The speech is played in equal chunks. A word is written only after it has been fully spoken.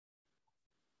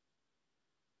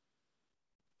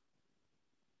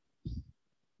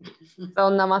So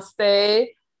namaste,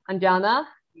 Anjana.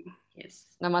 Yes.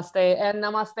 Namaste and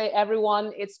namaste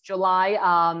everyone. It's July.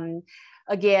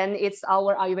 Again, it's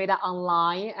our Ayurveda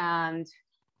online, and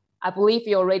I believe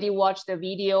you already watched the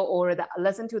video or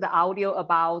listened to the audio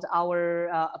about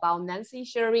about Nancy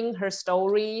sharing her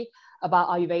story about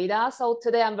Ayurveda. So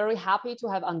today I'm very happy to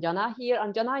have Anjana here.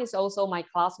 Anjana is also my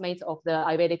classmate of the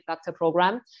Ayurvedic Doctor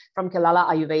program from Kerala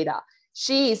Ayurveda.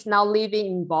 She is now living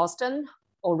in Boston,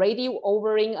 already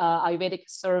offering Ayurvedic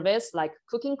service like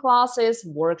cooking classes,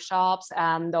 workshops,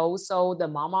 and also the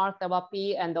Mama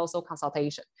therapy and also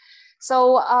consultation.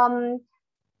 So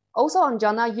also,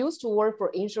 Anjana used to work for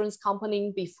insurance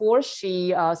company before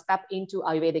she stepped into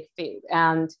Ayurvedic field,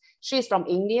 and she's from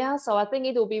India. So I think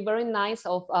it will be very nice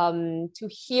to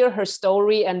hear her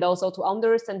story and also to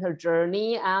understand her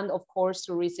journey, and of course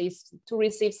to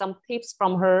receive some tips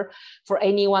from her for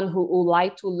anyone who would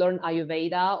like to learn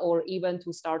Ayurveda or even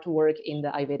to start to work in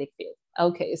the Ayurvedic field.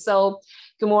 Okay, so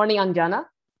good morning, Anjana.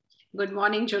 Good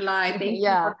morning, July. Thank you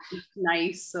for this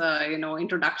nice,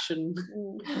 introduction.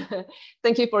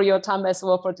 Thank you for your time as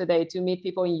well for today to meet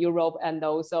people in Europe and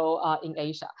also in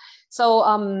Asia. So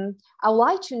I'd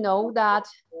like to know that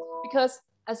because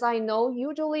as I know,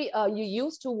 usually you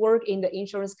used to work in the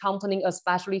insurance company,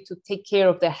 especially to take care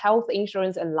of the health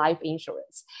insurance and life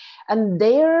insurance. And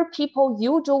there people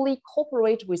usually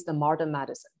cooperate with the modern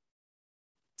medicine.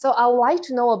 So I would like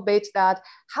to know a bit that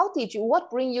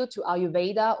what bring you to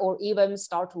Ayurveda or even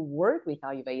start to work with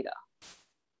Ayurveda?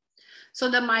 So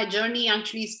my journey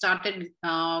actually started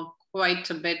quite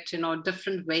a bit,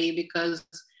 different way because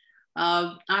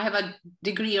I have a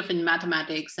degree in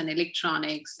mathematics and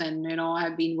electronics, and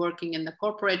I've been working in the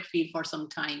corporate field for some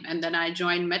time, and then I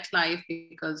joined MetLife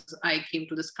because I came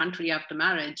to this country after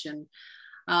marriage, and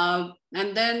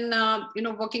then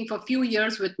working for a few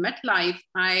years with MetLife,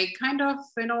 I kind of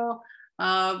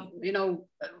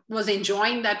was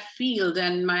enjoying that field,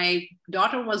 and my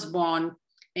daughter was born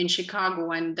in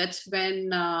Chicago, and that's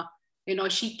when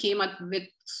she came up with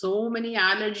so many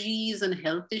allergies and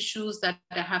health issues that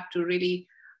I have to really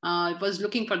was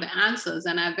looking for the answers,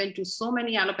 and I went to so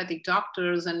many allopathic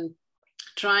doctors and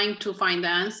trying to find the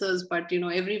answers, but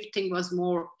everything was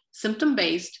more symptom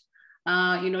based.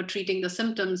 Treating the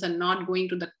symptoms and not going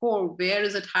to the core, where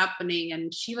is it happening?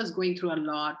 And she was going through a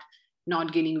lot,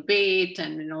 not gaining weight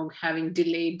and having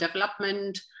delayed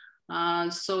development.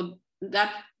 So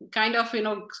that kind of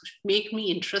make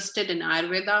me interested in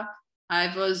Ayurveda.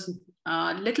 I was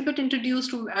a little bit introduced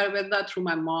to Ayurveda through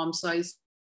my mom, so it's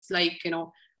like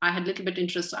I had a little bit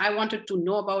interest. I wanted to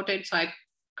know about it, so I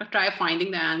try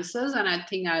finding the answers, and I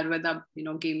think Ayurveda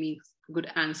gave me good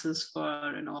answers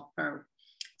for her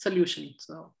solution.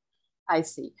 So I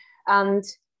see. And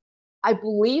I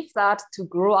believe that to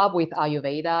grow up with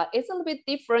Ayurveda is a little bit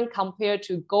different compared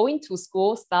to going to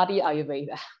school, study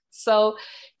Ayurveda. So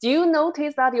do you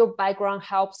notice that your background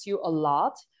helps you a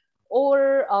lot?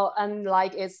 Or and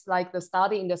like it's like the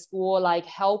study in the school like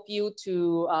help you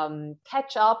to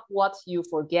catch up what you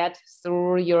forget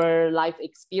through your life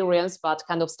experience, but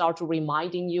kind of start to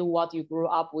reminding you what you grew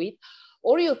up with?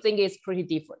 Or you think it's pretty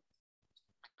different?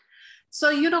 So,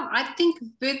 I think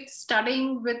with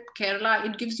studying with Kerala,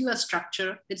 it gives you a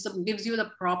structure. It gives you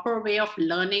the proper way of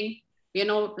learning,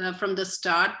 from the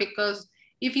start, because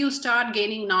if you start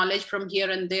gaining knowledge from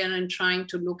here and there and trying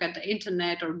to look at the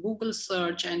internet or Google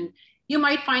search, and you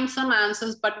might find some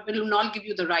answers, but it will not give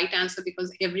you the right answer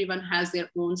because everyone has their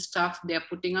own stuff they're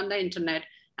putting on the internet.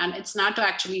 And it's not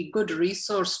actually a good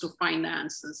resource to find the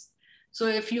answers. So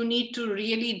if you need to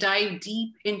really dive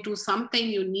deep into something,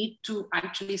 you need to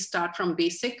actually start from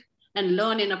basic and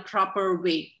learn in a proper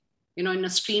way, in a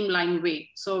streamlined way.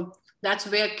 So that's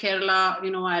where Kerala,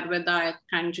 Ayurveda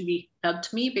actually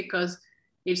helped me because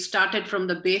it started from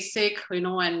the basic,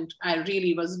 and I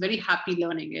really was very happy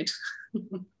learning it.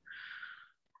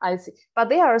 I see. But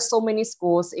there are so many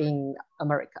schools in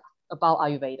America about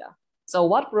Ayurveda. So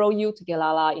what brought you to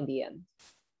Kerala in the end?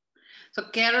 So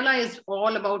Kerala is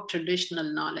all about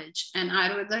traditional knowledge, and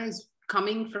Ayurveda is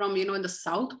coming from, in the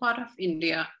south part of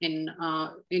India, in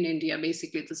India,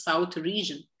 basically the south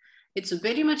region. It's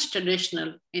very much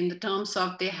traditional in the terms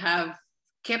of they have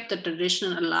kept the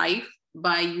tradition alive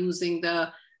by using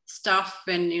the stuff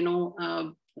and,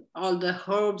 all the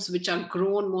herbs which are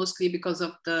grown mostly because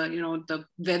of the, the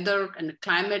weather and the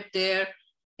climate there.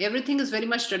 Everything is very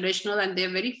much traditional, and they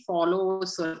very follow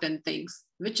certain things,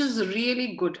 which is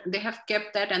really good. They have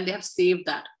kept that and they have saved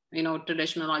that,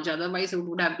 traditional knowledge. Otherwise, it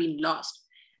would have been lost.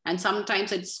 And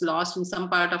sometimes it's lost in some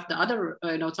part of the other,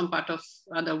 some part of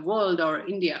other world or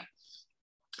India.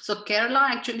 So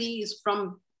Kerala actually is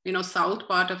from south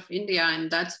part of India, and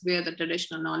that's where the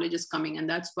traditional knowledge is coming. And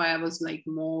that's why I was like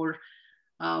more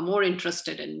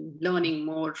interested in learning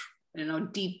more,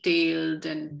 detailed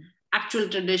and actual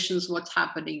traditions, what's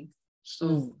happening.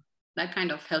 So that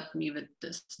kind of helped me with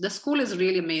this. The school is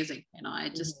really amazing. I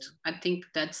think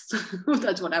that's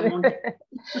that's what I want.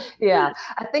 Yeah,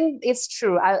 I think it's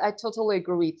true. I totally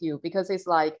agree with you, because it's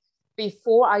like,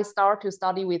 before I start to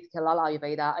study with Kelala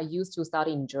Ayurveda, I used to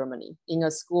study in Germany in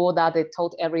a school that they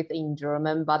taught everything in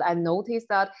German. But I noticed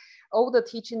that all the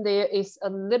teaching there is a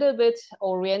little bit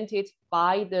oriented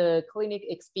by the clinic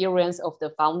experience of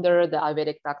the founder, the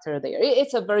Ayurvedic doctor there.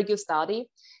 It's a very good study.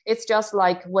 It's just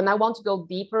like, when I want to go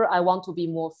deeper, I want to be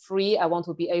more free. I want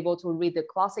to be able to read the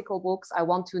classical books. I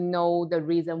want to know the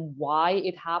reason why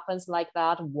it happens like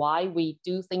that, why we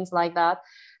do things like that.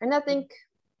 And I think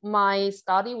my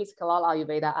study with Kelala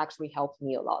Ayurveda actually helped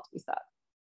me a lot with that.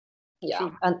 Yeah.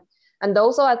 True. And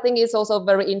also, I think it's also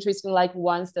very interesting, like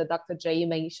once the Dr. J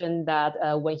mentioned that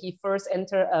when he first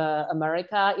entered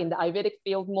America in the Ayurvedic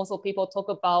field, most of people talk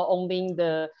about only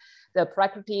the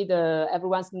prakriti,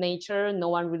 everyone's nature. No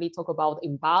one really talk about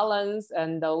imbalance.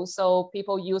 And also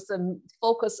people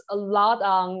focus a lot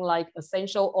on like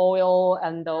essential oil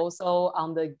and also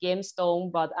on the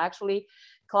gemstone, but actually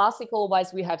classical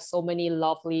wise, we have so many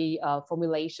lovely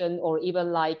formulation, or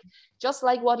even like, just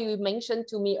like what you mentioned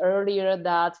to me earlier,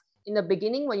 that in the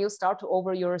beginning, when you start to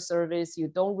offer your service, you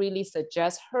don't really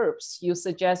suggest herbs. You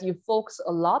focus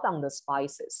a lot on the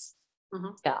spices.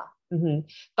 Yeah.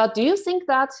 But do you think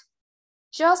that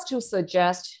just to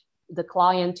suggest the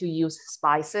client to use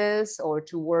spices or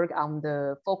to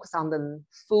focus on the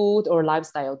food or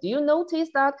lifestyle, do you notice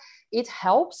that it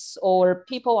helps, or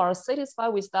people are satisfied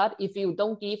with that if you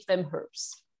don't give them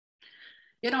herbs?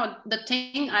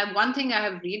 One thing I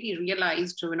have really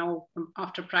realized,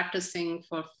 after practicing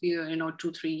for a few,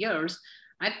 2-3 years,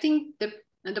 I think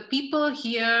the people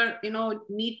here,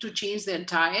 need to change their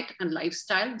diet and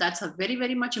lifestyle. That's a very,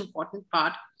 very much important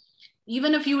part.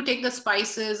 Even if you take the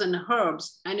spices and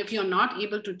herbs, and if you're not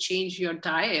able to change your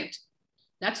diet,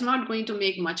 that's not going to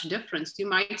make much difference. You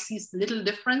might see little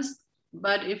difference,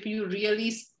 but if you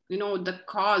really, there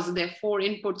are 4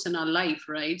 inputs in our life,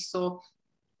 right? So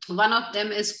one of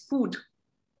them is food,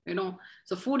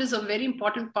 so food is a very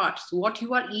important part. So what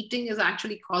you are eating is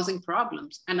actually causing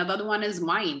problems. And another one is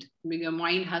mind. Your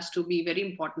mind has to be a very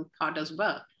important part as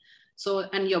well. So,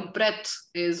 and your breath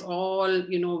is all,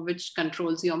 which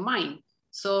controls your mind.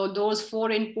 So those 4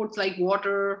 inputs like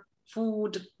water,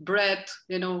 food, breath,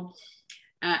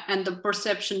 and the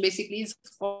perception basically is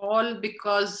all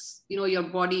because, your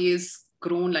body is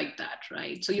grown like that,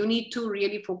 right? So you need to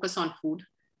really focus on food,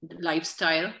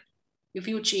 lifestyle. If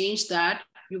you change that,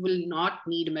 you will not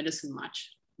need medicine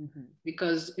much.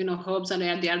 Because, herbs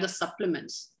they are the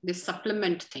supplements. They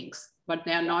supplement things, but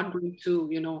they are not going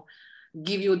to,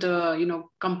 give you the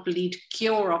complete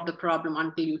cure of the problem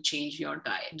until you change your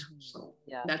diet. So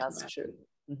yeah, that's true.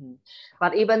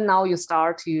 But even now you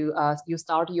start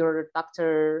your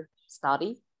doctor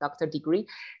degree.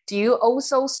 Do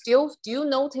you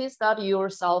notice that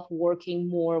yourself working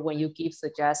more when you give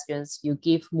suggestions, you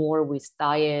give more with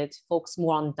diet, focus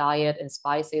more on diet and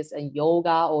spices and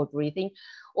yoga or breathing,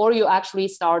 or you actually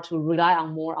start to rely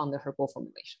more on the herbal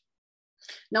formulation?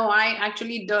 No, I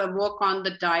actually work on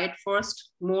the diet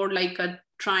first, more like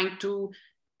trying to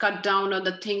cut down on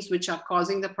the things which are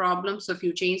causing the problem. So if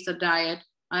you change the diet,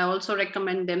 I also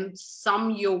recommend them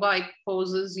some yoga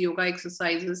poses, yoga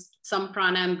exercises, some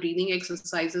pranayama breathing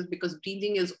exercises, because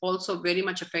breathing is also very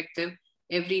much effective.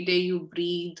 Every day you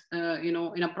breathe,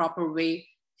 in a proper way.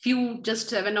 Just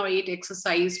 7 or 8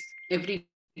 exercise every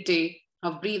day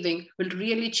of breathing will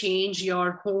really change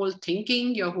your whole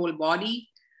thinking, your whole body.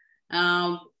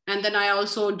 And then I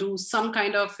also do some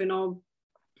kind of,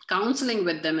 counseling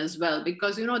with them as well,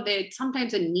 because,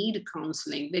 sometimes they need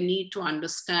counseling. They need to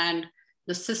understand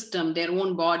the system, their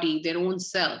own body, their own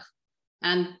self.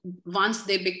 And once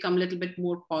they become a little bit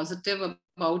more positive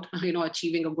about,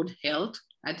 achieving a good health,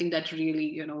 I think that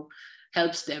really,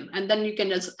 helps them. And then you can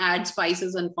just add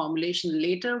spices and formulation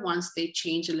later once they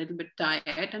change a little bit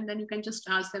diet. And then you can just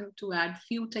ask them to add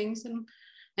few things.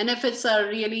 And if it's a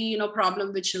really,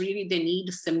 problem which really they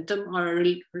need symptom or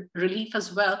relief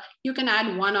as well, you can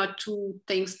add 1 or 2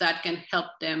 things that can help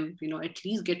them, at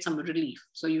least get some relief.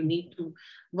 So you need to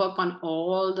work on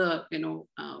all the,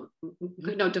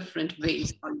 different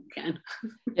ways how you can.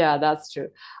 Yeah, that's true.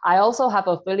 I also have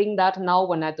a feeling that now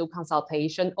when I do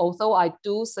consultation, although I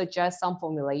do suggest some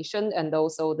formulation and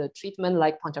also the treatment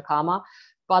like Panchakarma,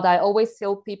 but I always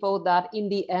tell people that in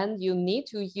the end, you need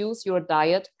to use your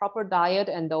diet, proper diet,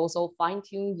 and also fine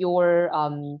tune your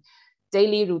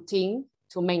daily routine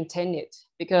to maintain it.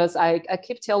 Because I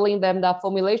keep telling them that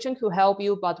formulation could help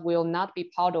you, but will not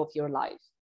be part of your life.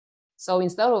 So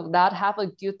instead of that, have a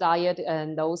good diet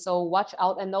and also watch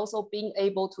out, and also being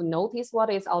able to notice what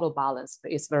is out of balance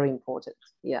is very important.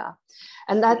 Yeah.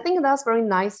 And I think that's very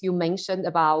nice. You mentioned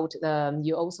about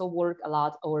you also work a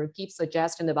lot or give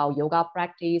suggestion about yoga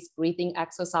practice, breathing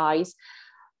exercise.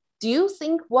 Do you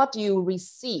think what you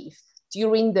receive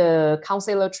during the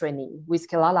counselor training with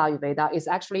Kelala Ayurveda is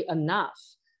actually enough?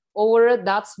 Or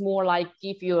that's more like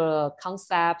give you a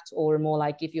concept or more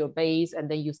like give you a base and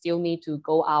then you still need to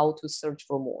go out to search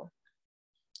for more?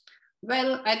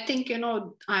 Well, I think,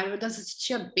 Ayurveda is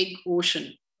such a big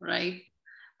ocean, right?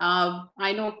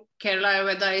 I know Kerala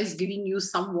Ayurveda is giving you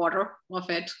some water of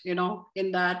it,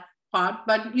 in that part.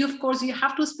 But of course, you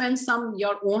have to spend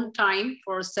your own time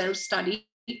for self-study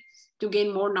to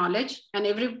gain more knowledge. And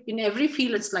in every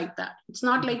field, it's like that. It's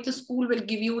not like the school will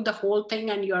give you the whole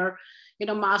thing and you're,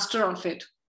 master of it.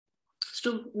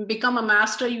 So to become a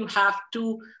master, you have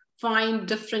to find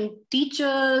different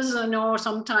teachers,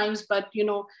 sometimes, but,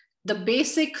 the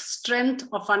basic strength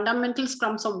or fundamentals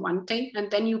comes from one thing, and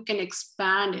then you can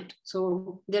expand it.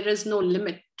 So there is no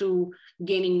limit to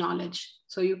gaining knowledge.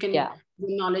 So you can gain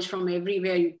knowledge from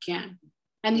everywhere you can.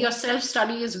 And your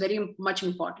self-study is very much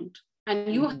important.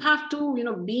 And you have to,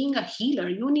 being a healer,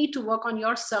 you need to work on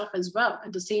yourself as well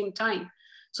at the same time.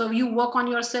 So you work on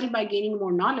yourself by gaining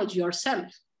more knowledge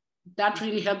yourself. That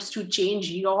really helps to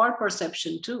change your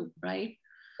perception too, right?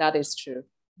 That is true.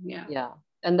 Yeah. Yeah.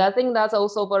 And I think that's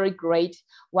also very great.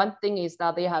 One thing is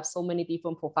that they have so many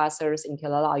different professors in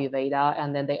Kerala Ayurveda,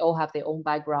 and then they all have their own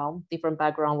background, different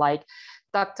background. Like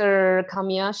Dr.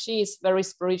 Kamya, she is very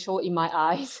spiritual in my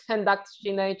eyes, and Dr.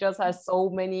 Shine just has so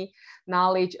many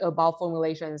knowledge about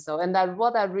formulation. So, and that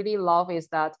what I really love is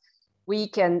that we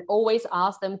can always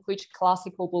ask them which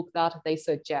classical book that they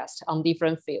suggest on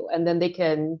different field. And then they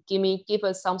can give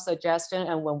us some suggestion.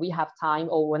 And when we have time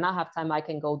or when I have time, I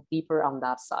can go deeper on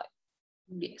that side.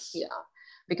 Yes. Yeah.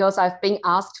 Because I've been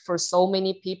asked for so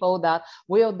many people that,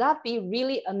 will that be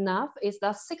really enough? Is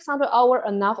that 600 hour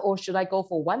enough? Or should I go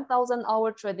for 1000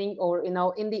 hour training? Or, in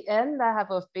the end, I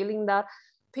have a feeling that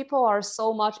people are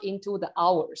so much into the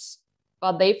hours,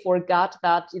 but they forgot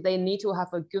that they need to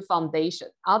have a good foundation.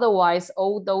 Otherwise,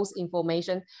 all those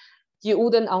information you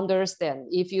wouldn't understand.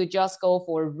 If you just go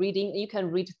for reading, you can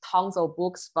read tons of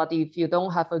books, but if you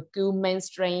don't have a good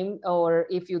mainstream or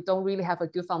if you don't really have a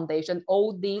good foundation,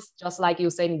 all these, just like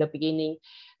you said in the beginning,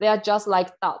 they are just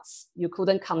like dots. You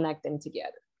couldn't connect them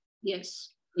together. Yes.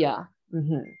 Yeah.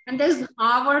 Mm-hmm. And there's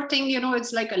our thing,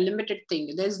 it's like a limited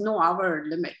thing. There's no hour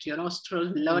limit,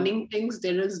 still learning things,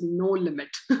 there is no limit.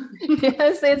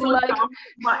 Yes, it's like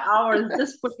by hours,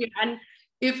 just put it. And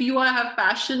if you have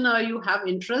passion or you have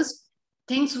interest,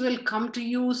 things will come to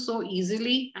you so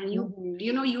easily, and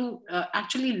you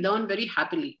actually learn very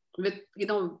happily with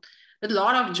a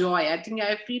lot of joy. I think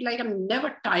I feel like I'm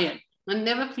never tired. I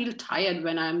never feel tired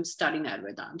when I'm studying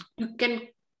Ayurveda. You can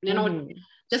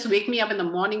just wake me up in the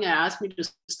morning and ask me to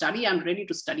study. I'm ready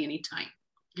to study anytime.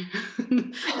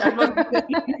 That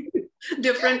was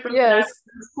different from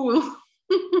school.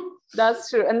 That's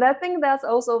true. And I think that's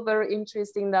also very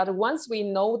interesting that once we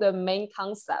know the main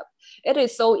concept, it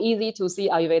is so easy to see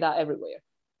Ayurveda everywhere.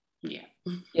 Yeah.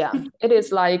 Yeah. It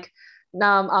is like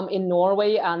now I'm in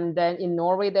Norway, and then in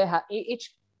Norway, they have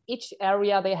each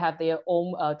area, they have their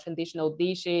own traditional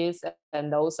dishes,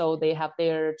 and also they have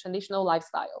their traditional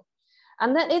lifestyle.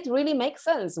 And then it really makes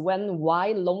sense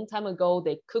why long time ago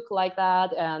they cook like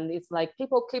that. And it's like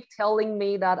people keep telling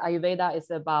me that Ayurveda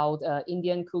is about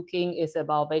Indian cooking, is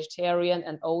about vegetarian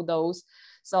and all those.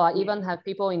 So I even have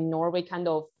people in Norway kind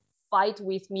of fight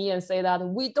with me and say that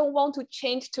we don't want to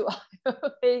change to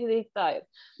Ayurvedic diet.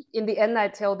 In the end, I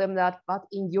tell them that, but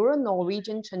in your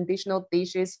Norwegian traditional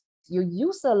dishes, you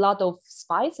use a lot of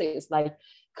spices like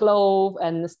clove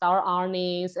and star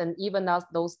anise and even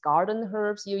those garden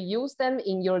herbs. You use them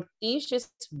in your dishes.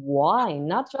 Why?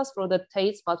 Not just for the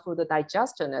taste, but for the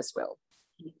digestion as well.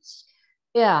 Yes.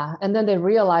 Yeah. And then they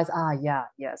realize,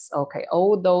 okay,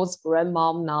 all those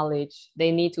grandmom knowledge,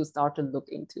 they need to start to look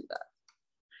into that.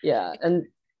 Yeah. And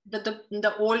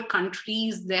the old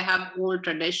countries, they have old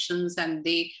traditions, and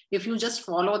if you just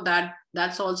follow that,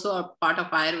 that's also a part of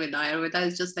Ayurveda. Ayurveda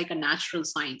is just like a natural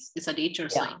science. It's a nature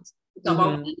science. It's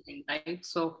about eating, right?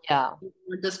 So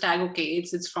just tag, okay,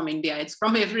 it's from India, it's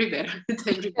from everywhere. It's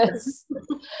everywhere. Yes.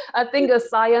 I think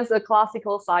a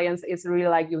classical science is really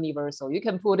like universal. You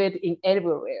can put it in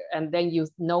everywhere, and then you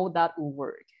know that will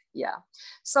work. Yeah.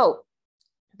 So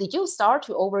did you start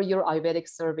to over your Ayurvedic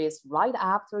service right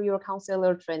after your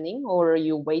counselor training, or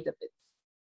you wait a bit?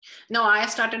 No, I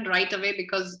started right away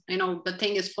because, the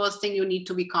thing is, first thing, you need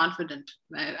to be confident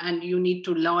and you need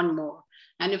to learn more.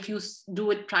 And if you do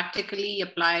it practically,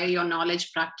 apply your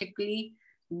knowledge practically,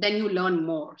 then you learn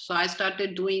more. So I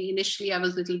started doing, initially, I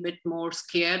was a little bit more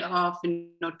scared of,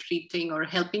 treating or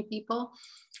helping people.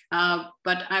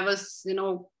 But I was,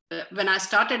 when I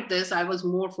started this, I was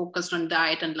more focused on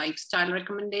diet and lifestyle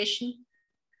recommendation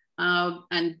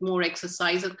and more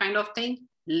exercise kind of thing.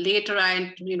 Later,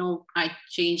 I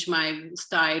changed my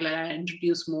style and I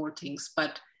introduced more things.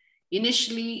 But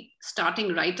initially,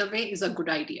 starting right away is a good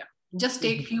idea. Just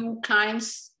take few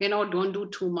clients, don't do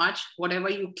too much, whatever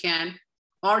you can,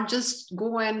 or just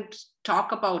go and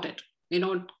talk about it,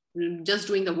 just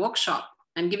doing the workshop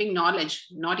and giving knowledge,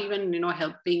 not even,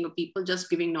 helping people, just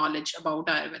giving knowledge about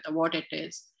Ayurveda, what it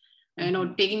is.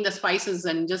 Taking the spices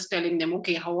and just telling them,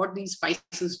 okay, what these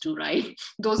spices do, right?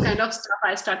 Those kind of stuff,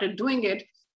 I started doing it.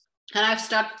 And I've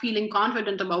started feeling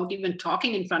confident about even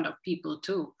talking in front of people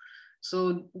too.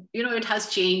 So, it has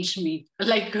changed me.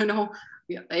 Like,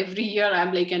 every year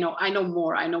I'm like, I know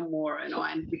more, and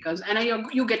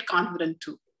you get confident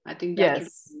too. I think that.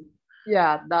 Yes.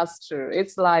 Yeah, that's true.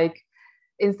 It's like,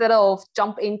 instead of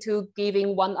jump into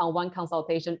giving one-on-one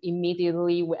consultation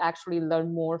immediately, we actually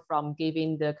learn more from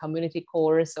giving the community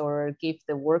course or give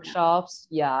the workshops.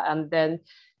 Yeah, and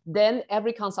then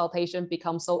every consultation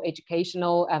becomes so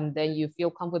educational, and then you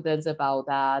feel confidence about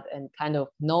that and kind of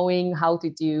knowing how to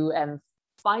do and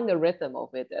find the rhythm of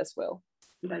it as well.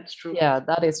 That's true. Yeah,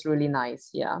 that is really nice.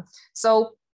 Yeah.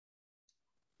 So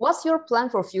what's your plan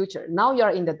for future? Now you're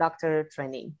in the doctor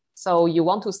training. So you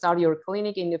want to start your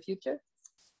clinic in the future?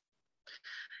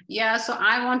 Yeah, so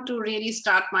I want to really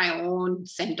start my own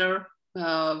center,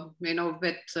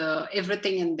 with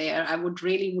everything in there. I would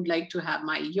like to have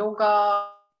my yoga,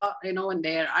 in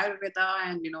there, Ayurveda,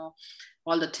 and,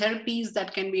 all the therapies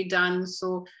that can be done.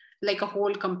 So like a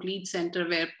whole complete center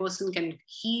where a person can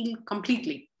heal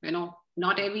completely,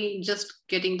 not every just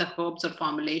getting the herbs or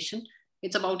formulation.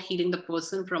 It's about healing the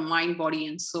person from mind, body,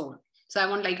 and soul. So I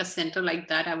want like a center like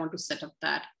that. I want to set up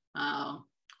that.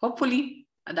 Hopefully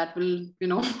that will,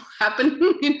 happen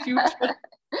in future.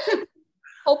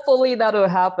 Hopefully that will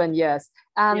happen, yes.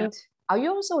 And are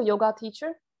you also a yoga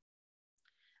teacher?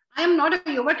 I am not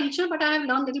a yoga teacher, but I have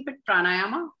learned a little bit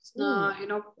pranayama.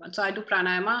 So I do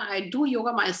pranayama. I do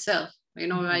yoga myself.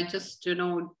 I just,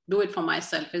 do it for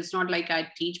myself. It's not like I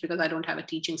teach because I don't have a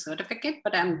teaching certificate,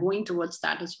 but I'm going towards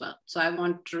that as well. So I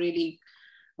want to do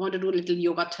a little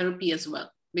yoga therapy as well,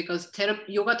 because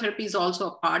yoga therapy is also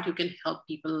a part you can help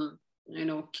people,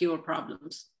 cure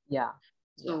problems. Yeah.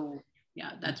 So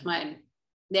that's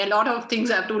there are a lot of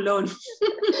things I have to learn.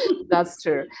 That's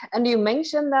true. And you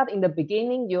mentioned that in the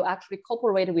beginning, you actually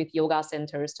cooperated with yoga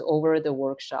centers to over the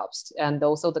workshops and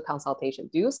also the consultation.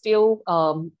 Do you still,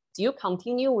 do you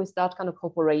continue with that kind of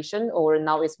cooperation, or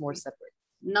now it's more separate?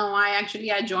 No, I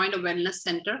joined a wellness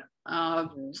center.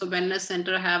 So wellness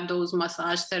center have those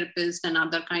massage therapists and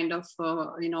other kind of,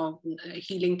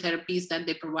 healing therapies that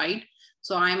they provide.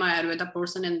 So I'm an Ayurveda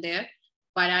person in there.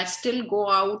 But I still go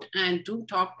out and do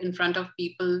talk in front of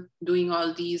people doing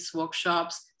all these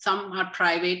workshops. Some are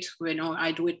private,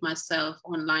 I do it myself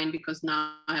online because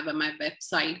now I have my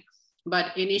website.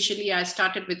 But initially I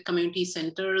started with community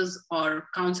centers or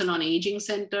council on aging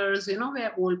centers,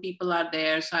 where old people are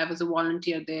there. So I was a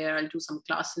volunteer there. I'll do some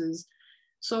classes.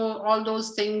 So all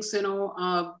those things,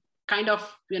 kind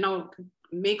of,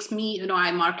 makes me,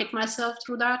 I market myself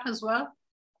through that as well,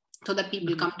 so that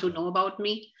people come to know about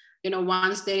me.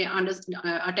 Once they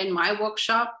attend my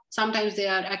workshop, sometimes they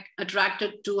are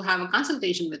attracted to have a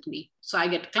consultation with me. So I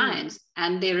get clients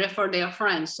and they refer their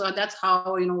friends. So that's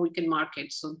how, we can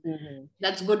market. So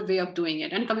that's a good way of doing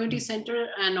it. And community center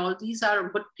and all these are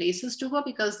good places to go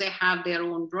because they have their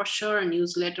own brochure and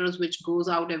newsletters, which goes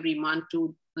out every month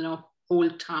to, whole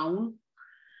town.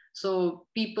 So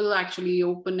people actually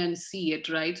open and see it,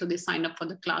 right? So they sign up for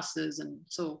the classes. And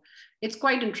so it's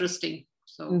quite interesting.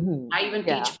 So I even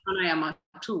teach pranayama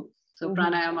too. So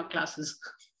pranayama classes.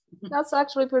 That's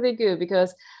actually pretty good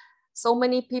because so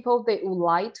many people, they would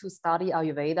like to study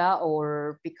Ayurveda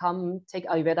or take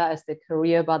Ayurveda as their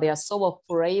career, but they are so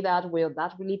afraid that will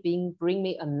that really bring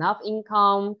me enough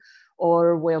income,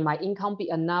 or will my income be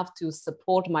enough to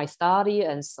support my study?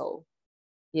 And so,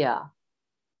 yeah.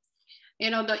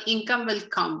 The income will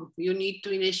come. You need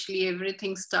to initially,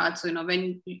 everything starts,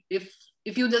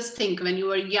 if you just think when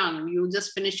you are young, you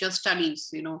just finish your studies,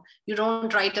 you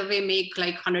don't right away make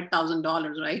like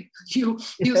 $100,000, right? You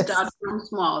start from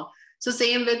small. So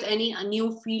same with a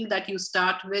new field that you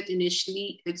start with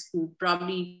initially, it's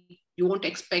probably, you won't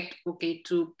expect,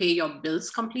 to pay your bills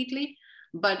completely,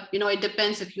 But, it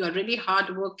depends if you are really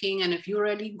hardworking and if you're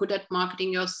really good at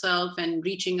marketing yourself and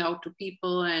reaching out to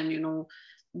people and,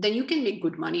 then you can make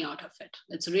good money out of it.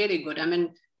 It's really good. I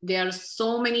mean, there are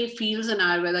so many fields in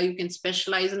Ayurveda. You can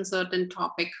specialize in certain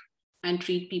topic and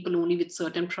treat people only with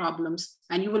certain problems,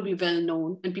 and you will be well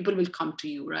known and people will come to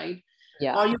you, right?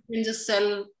 Yeah. Or you can just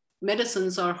sell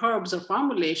medicines or herbs or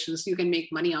formulations. You can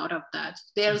make money out of that.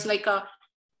 There's like a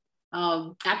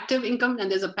active income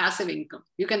and there's a passive income.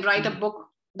 You can write a book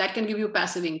that can give you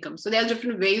passive income. So there's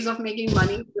different ways of making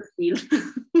money in this field.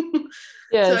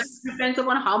 Yes. So it depends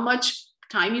upon how much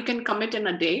time you can commit in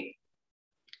a day,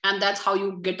 and that's how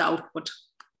you get output.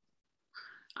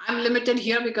 I'm limited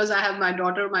here because I have my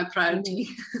daughter, my priority.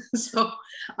 So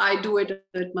I do it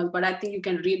much, but I think you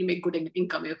can really make good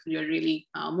income if you're really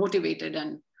motivated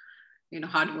and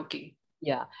hardworking.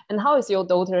 Yeah. And how is your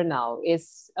daughter now?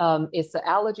 Is the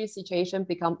allergy situation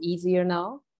become easier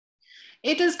now?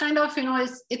 It is kind of,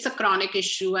 it's a chronic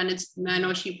issue, and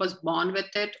she was born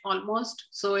with it almost.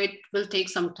 So it will take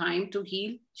some time to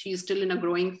heal. She's still in a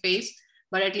growing phase,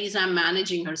 but at least I'm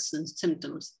managing her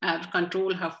symptoms. I have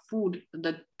controlled her food,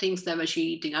 the things that she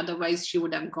eating. Otherwise, she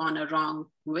would have gone a wrong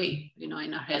way, in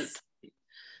her health.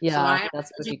 Yeah, so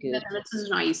that's pretty good. This is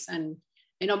nice. And,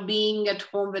 being at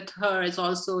home with her is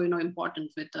also,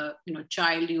 important with a,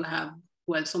 child you have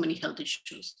who has so many health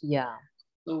issues. Yeah.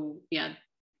 So, yeah.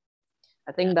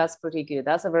 I think that's pretty good.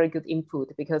 That's a very good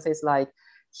input, because it's like,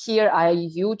 here I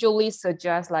usually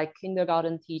suggest like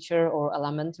kindergarten teacher or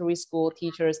elementary school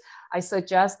teachers, I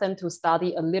suggest them to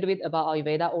study a little bit about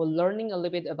Ayurveda or learning a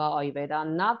little bit about Ayurveda,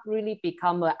 not really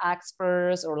become an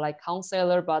expert or like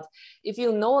counselor, but if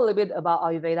you know a little bit about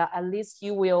Ayurveda, at least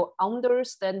you will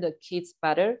understand the kids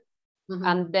better.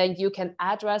 And then you can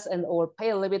address and or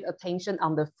pay a little bit attention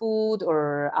on the food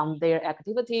or on their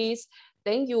activities.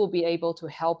 Then you will be able to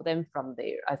help them from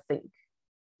there, I think.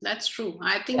 That's true.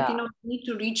 I think, we need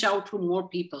to reach out to more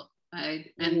people.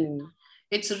 And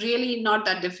it's really not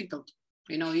that difficult.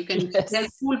 You can,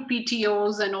 there's cool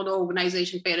PTOs and all the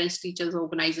organization, parents, teachers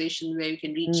organization, where you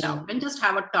can reach out and just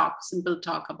have a simple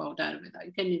talk about Ayurveda.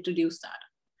 You can introduce that.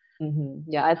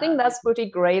 Yeah, I think that's pretty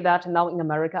great that now in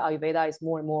America, Ayurveda is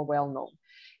more and more well known.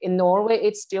 In Norway,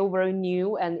 it's still very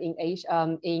new, and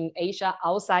in Asia,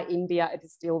 outside India, it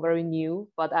is still very new.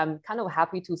 But I'm kind of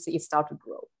happy to see it start to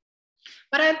grow.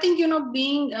 But I think,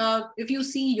 if you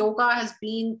see, yoga has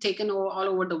been taken all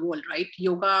over the world, right?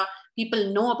 Yoga,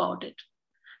 people know about it.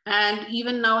 And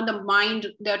even now the mind,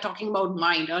 they're talking about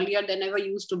mind. Earlier, they never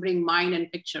used to bring mind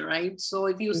and picture, right? So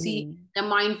if you see the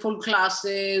mindful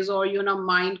classes or,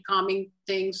 mind calming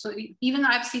things. So even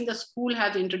I've seen the school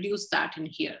has introduced that in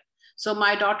here. So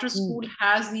my daughter's school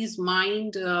has these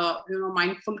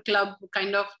mindful club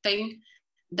kind of thing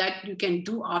that you can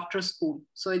do after school.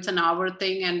 So it's an hour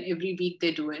thing, and every week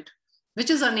they do it, which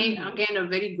is again a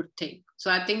very good thing. So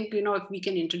I think, if we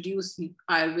can introduce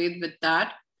Ayurveda with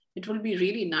that, it will be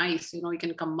really nice. You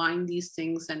can combine these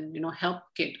things and, help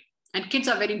kids. And kids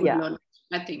are very good learners,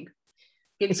 I think.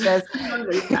 Kids yes,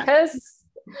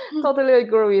 totally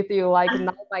agree with you. Like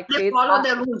now my kids, they follow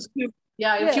the rules.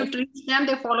 If you treat them,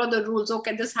 they follow the rules.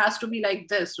 Okay, this has to be like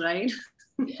this, right?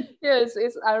 Yes,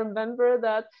 I remember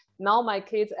that now my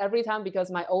kids, every time, because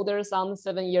my older son,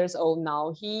 7 years old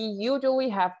now, he usually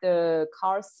have the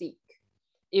car seat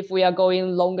if we are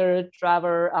going longer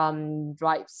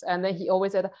drives. And then he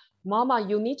always said, Mama,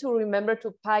 you need to remember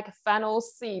to pack fennel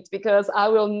seed because I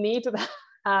will need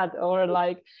that. Or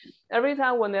like every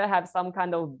time when they have some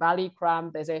kind of belly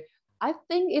cramp, they say, I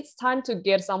think it's time to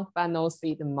get some fennel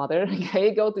seed, mother. Can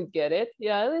you go to get it?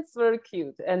 Yeah, it's very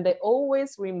cute. And they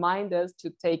always remind us to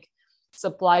take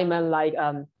supplement like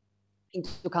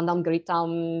Indukandam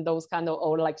Gritam, those kind of,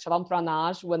 or like Shravam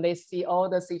Pranaj, when they see all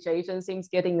the situation seems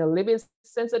getting a little bit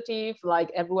sensitive, like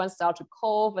everyone start to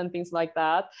cough and things like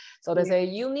that. So they say,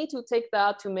 you need to take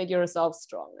that to make yourself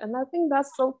strong. And I think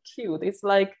that's so cute. It's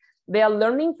like they are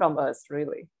learning from us,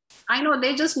 really. I know,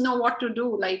 they just know what to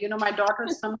do. Like, my daughter,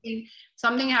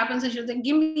 something happens and she'll say,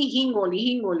 give me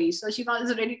hingoli. So she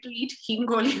was ready to eat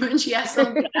hingoli when she has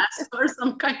some gas or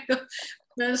some kind of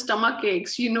stomach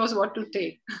aches. She knows what to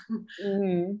take.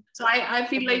 So I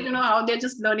feel like, how they're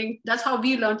just learning. That's how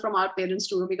we learn from our parents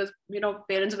too, because,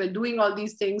 parents were doing all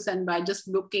these things, and by just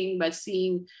looking, by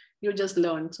seeing, you just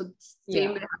learn. So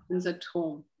same way happens at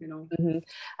home,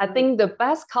 I think the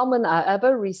best comment I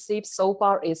ever received so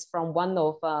far is from one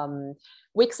of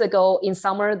weeks ago in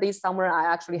summer. This summer,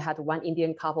 I actually had one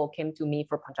Indian couple came to me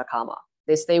for Panchakarma.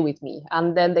 they stay with me.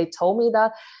 And then they told me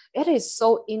that it is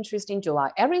so interesting, July.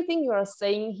 Everything you are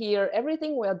saying here,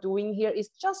 everything we are doing here is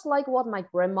just like what my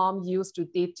grandmom used to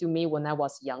did to me when I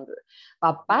was younger.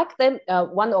 But back then,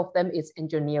 one of them is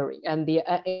engineering, and the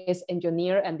is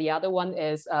engineer, and the other one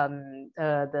is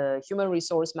the human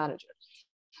resource manager.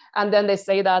 And then they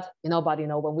say that, but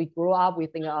when we grow up, we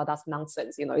think, oh, that's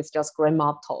nonsense. It's just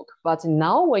grandma talk. But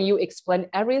now when you explain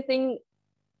everything,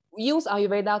 use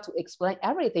Ayurveda to explain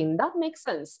everything, that makes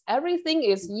sense. Everything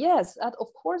is, yes, that, of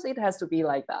course it has to be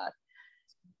like that.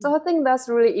 So I think that's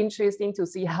really interesting to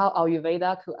see how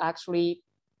Ayurveda could actually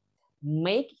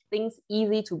make things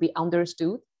easy to be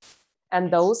understood,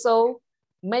 and also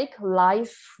make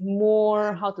life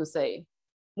more, how to say,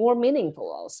 more meaningful,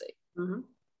 I'll say. Mm-hmm.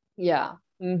 Yeah.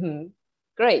 Mm-hmm.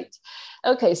 Great.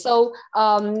 Okay, so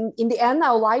in the end,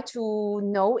 I would like to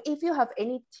know if you have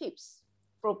any tips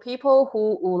for people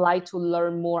who would like to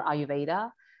learn more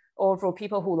Ayurveda, or for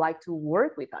people who like to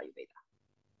work with Ayurveda.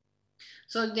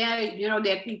 So there,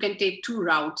 you can take two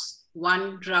routes.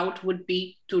 One route would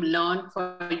be to learn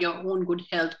for your own good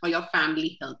health or your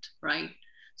family health, right?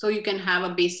 So you can have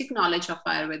a basic knowledge of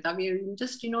Ayurveda where you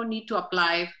just, need to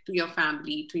apply to your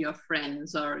family, to your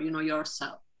friends, or,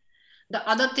 yourself. The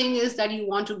other thing is that you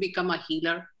want to become a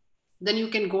healer. Then you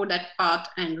can go that path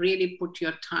and really put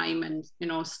your time and,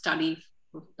 study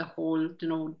the whole,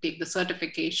 take the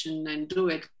certification and do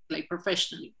it like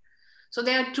professionally. So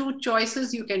there are two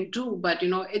choices you can do, but,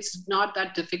 it's not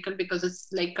that difficult because it's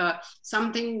like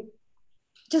something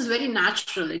just very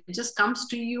natural. It just comes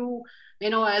to you,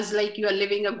 as like you are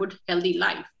living a good, healthy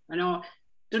life.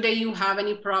 Today you have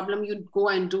any problem, you go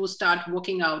and start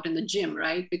working out in the gym,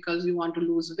 right? Because you want to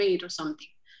lose weight or something.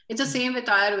 It's the same with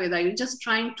Ayurveda. You're just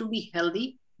trying to be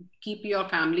healthy, keep your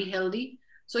family healthy.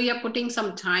 So you're putting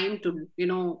some time to,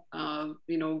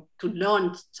 to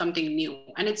learn something new.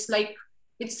 And it's like,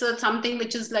 it's something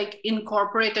which is like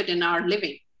incorporated in our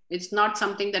living. It's not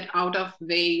something that out of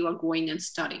way you are going and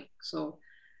studying. So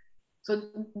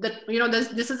that,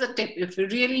 this is a tip. If you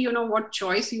really, what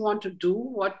choice you want to do,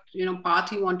 what,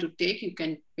 path you want to take, you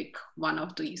can pick one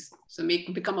of these. So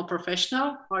become a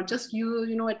professional, or just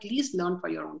at least learn for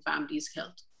your own family's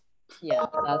health. Yeah,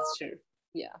 that's true.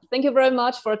 Yeah. Thank you very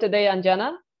much for today,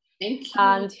 Anjana. Thank you.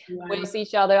 And we'll see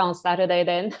each other on Saturday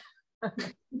then.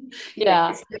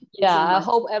 Yeah. I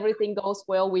hope everything goes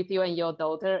well with you and your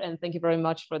daughter. And thank you very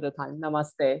much for the time.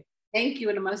 Namaste. Thank you.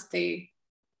 Namaste.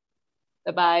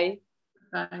 Bye-bye.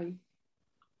 Bye.